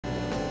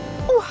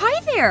Oh,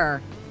 hi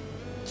there.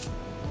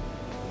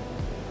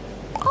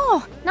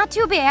 Oh, not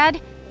too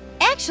bad.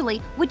 Actually,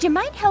 would you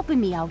mind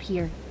helping me out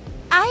here?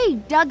 I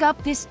dug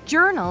up this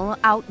journal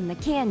out in the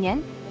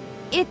canyon.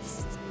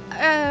 It's,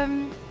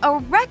 a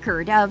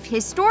record of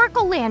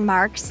historical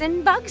landmarks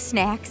and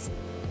Bugsnax.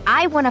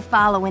 I want to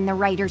follow in the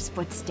writer's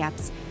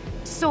footsteps.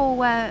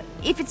 So,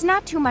 if it's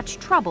not too much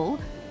trouble,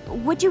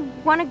 would you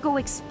want to go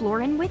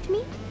exploring with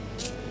me?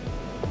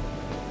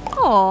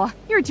 Oh,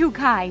 you're too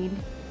kind.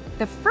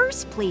 The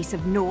first place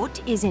of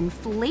note is in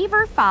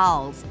Flavor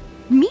Falls.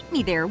 Meet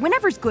me there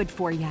whenever's good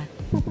for you.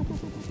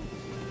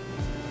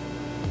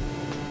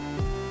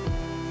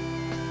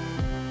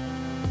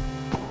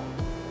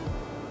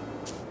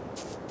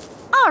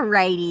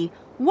 Alrighty,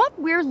 what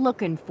we're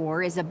looking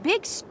for is a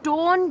big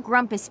stone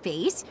grumpus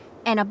face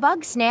and a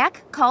bug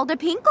snack called a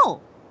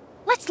pinkle.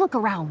 Let's look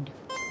around.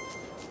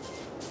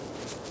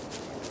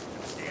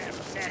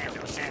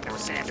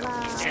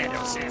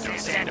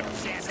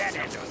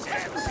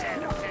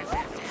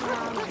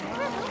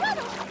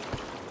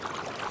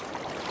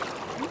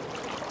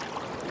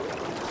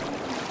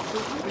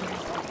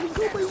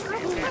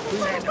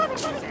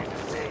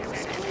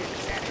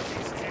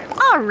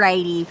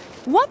 Alrighty,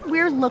 what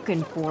we're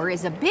looking for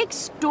is a big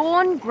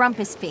stone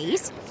grumpus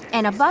face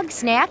and a bug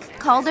snack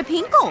called a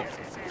pinkle.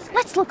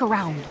 Let's look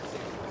around.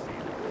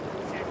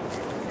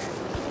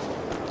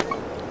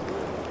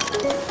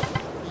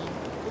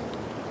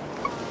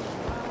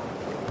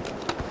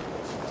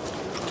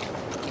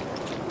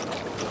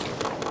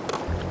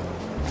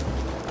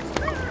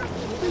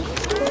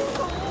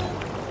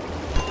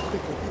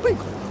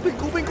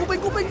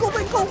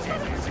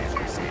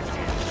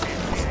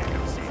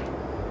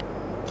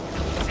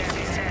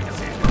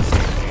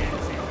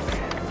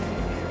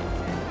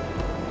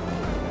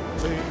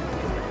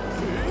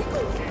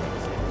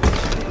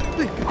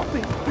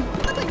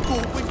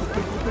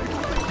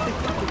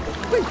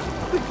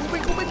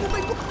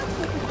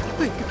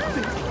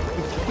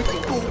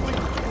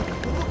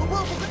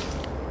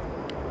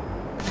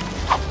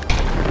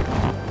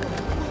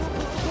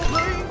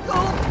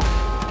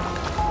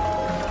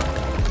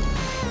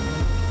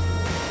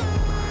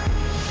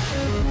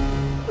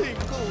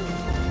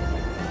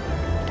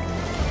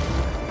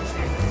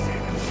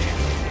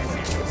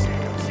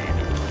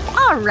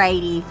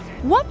 Alrighty,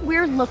 what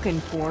we're looking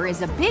for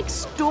is a big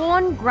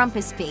stone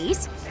grumpus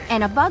face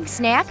and a bug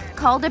snack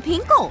called a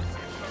pinkle.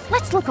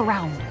 Let's look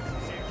around.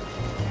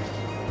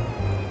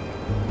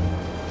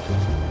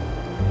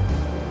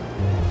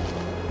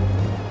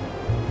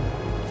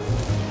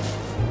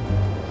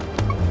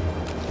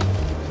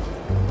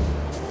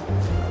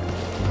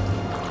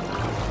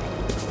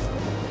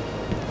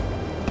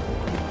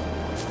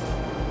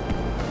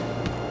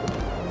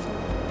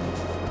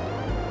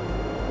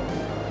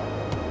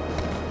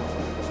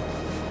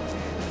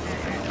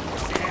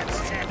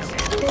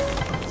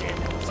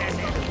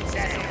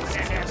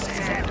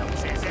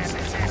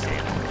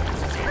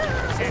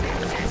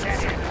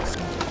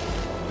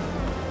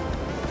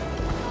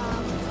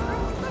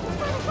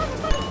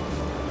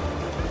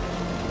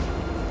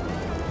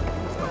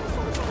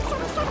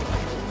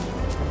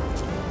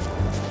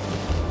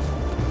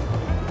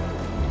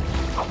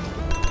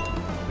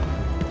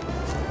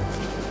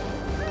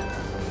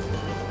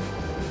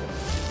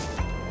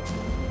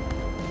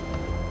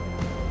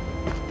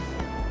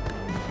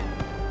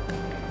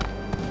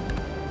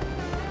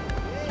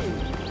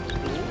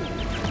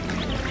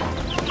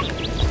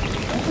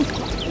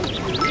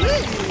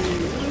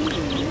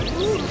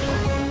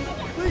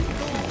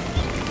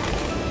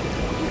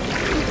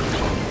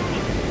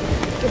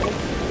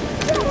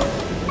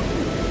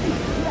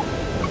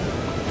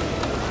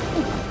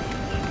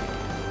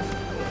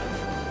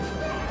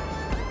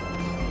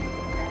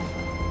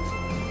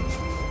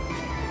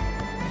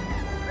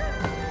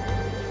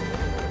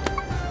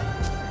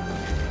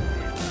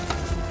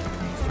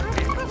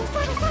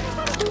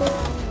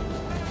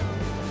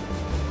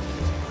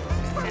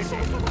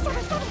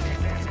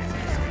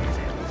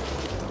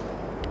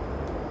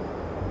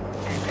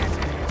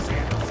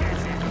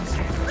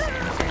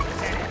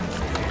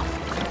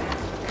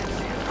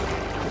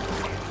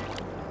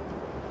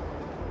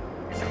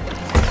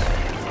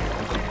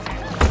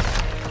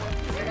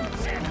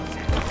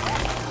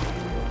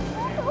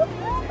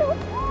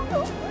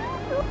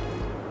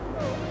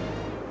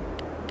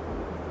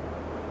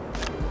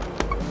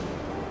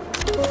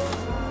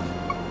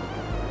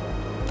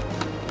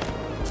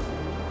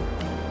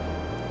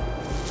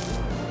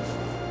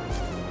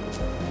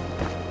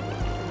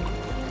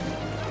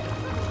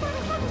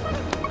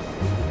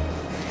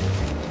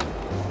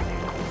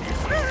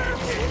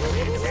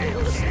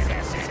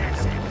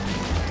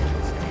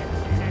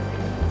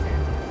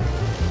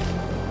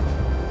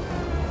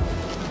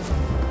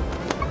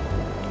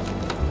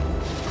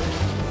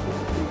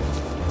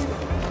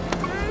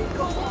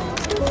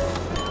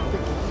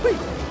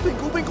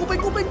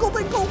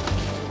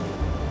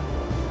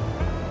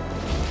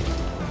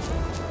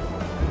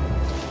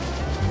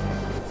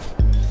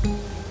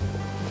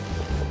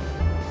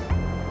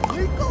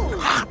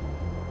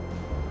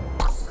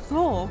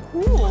 So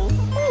cool.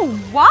 Oh,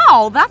 wow.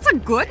 Wow, that's a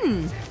good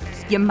one.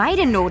 You might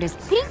have noticed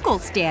Pinkle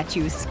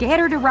statues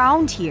scattered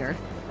around here.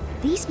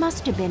 These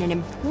must have been an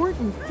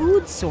important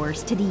food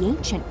source to the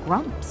ancient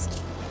Grumps.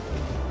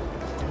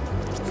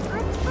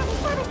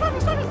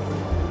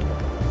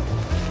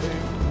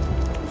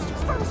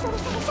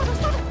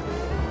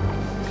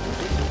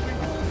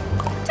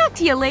 Talk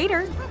to you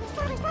later.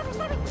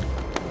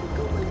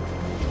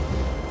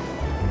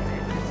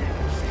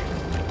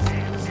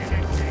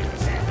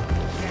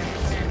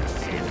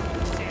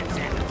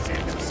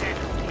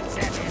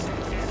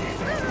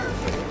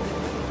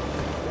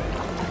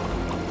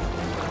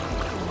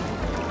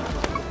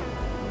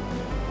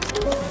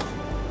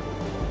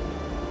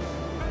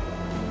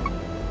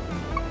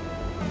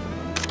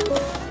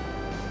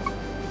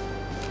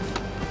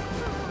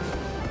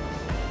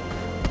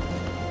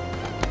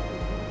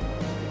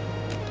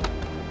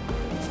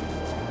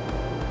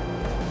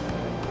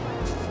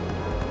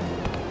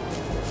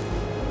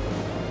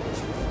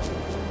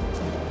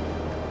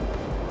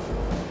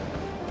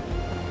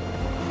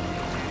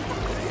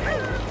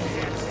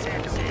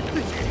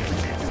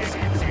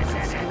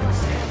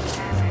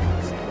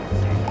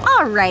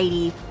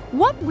 Alrighty,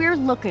 what we're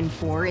looking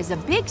for is a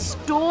big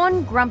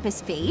stone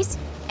grumpus face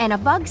and a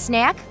bug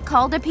snack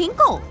called a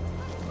Pinkle.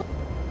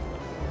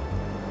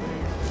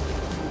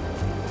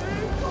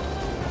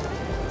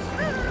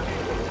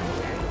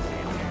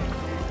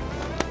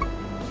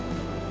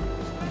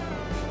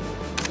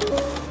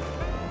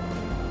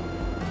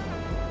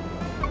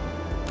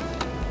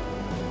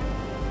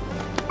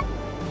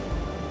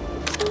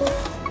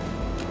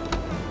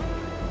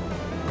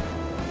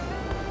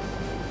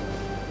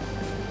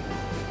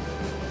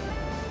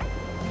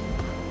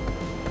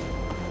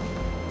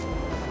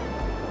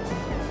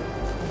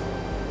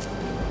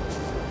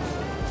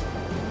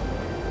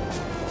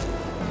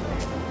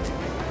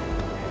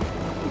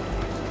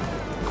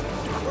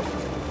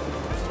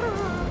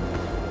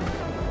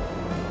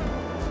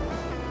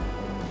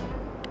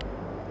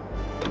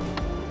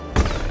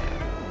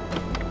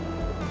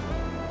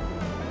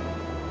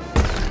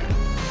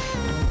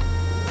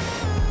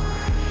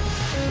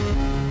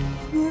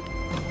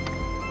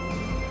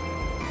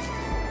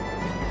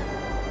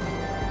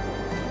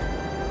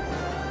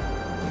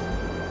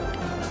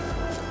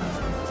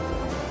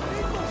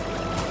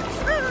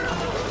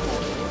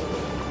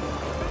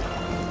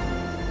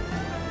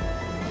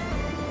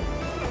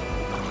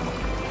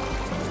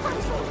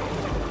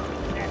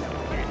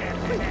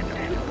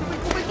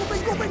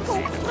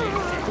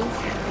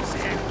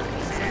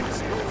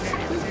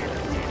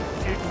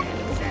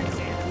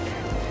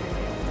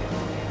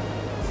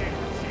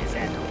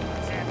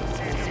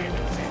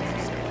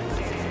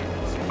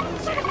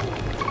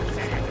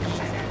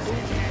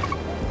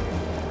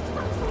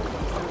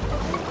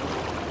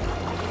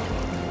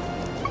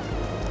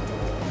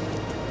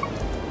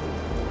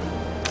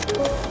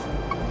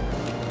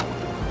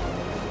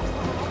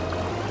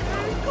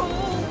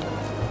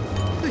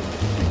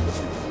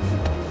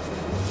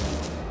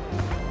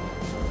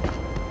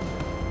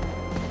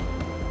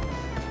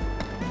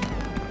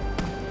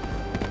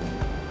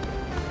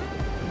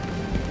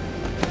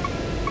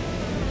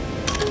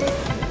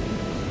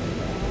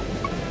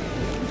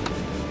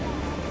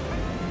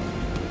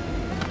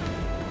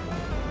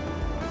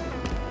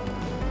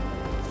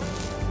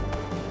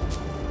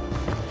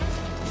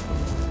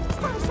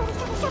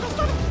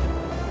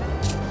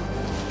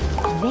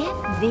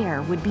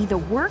 There would be the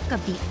work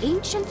of the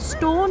ancient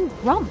stone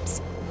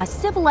Grumps, a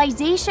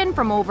civilization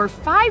from over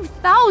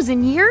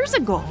 5,000 years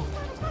ago.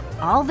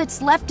 All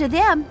that's left of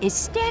them is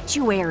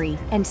statuary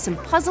and some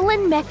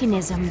puzzling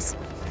mechanisms.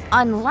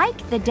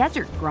 Unlike the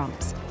desert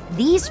Grumps,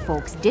 these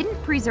folks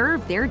didn't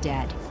preserve their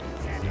dead.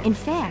 In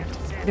fact,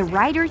 the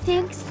writer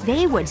thinks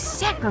they would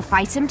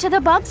sacrifice them to the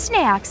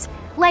Bugsnax,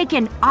 like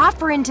an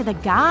offering to the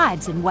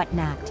gods and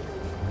whatnot.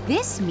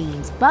 This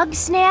means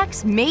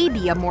Bugsnax may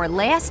be a more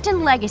lasting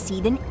legacy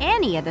than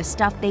any of the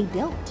stuff they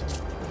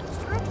built.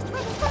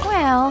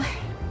 Well,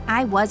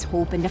 I was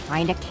hoping to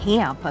find a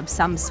camp of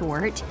some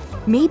sort,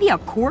 maybe a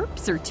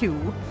corpse or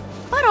two.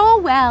 But oh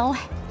well,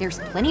 there's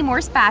plenty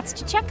more spots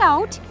to check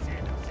out.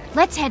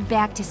 Let's head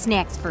back to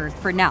Snacksburg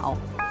for now.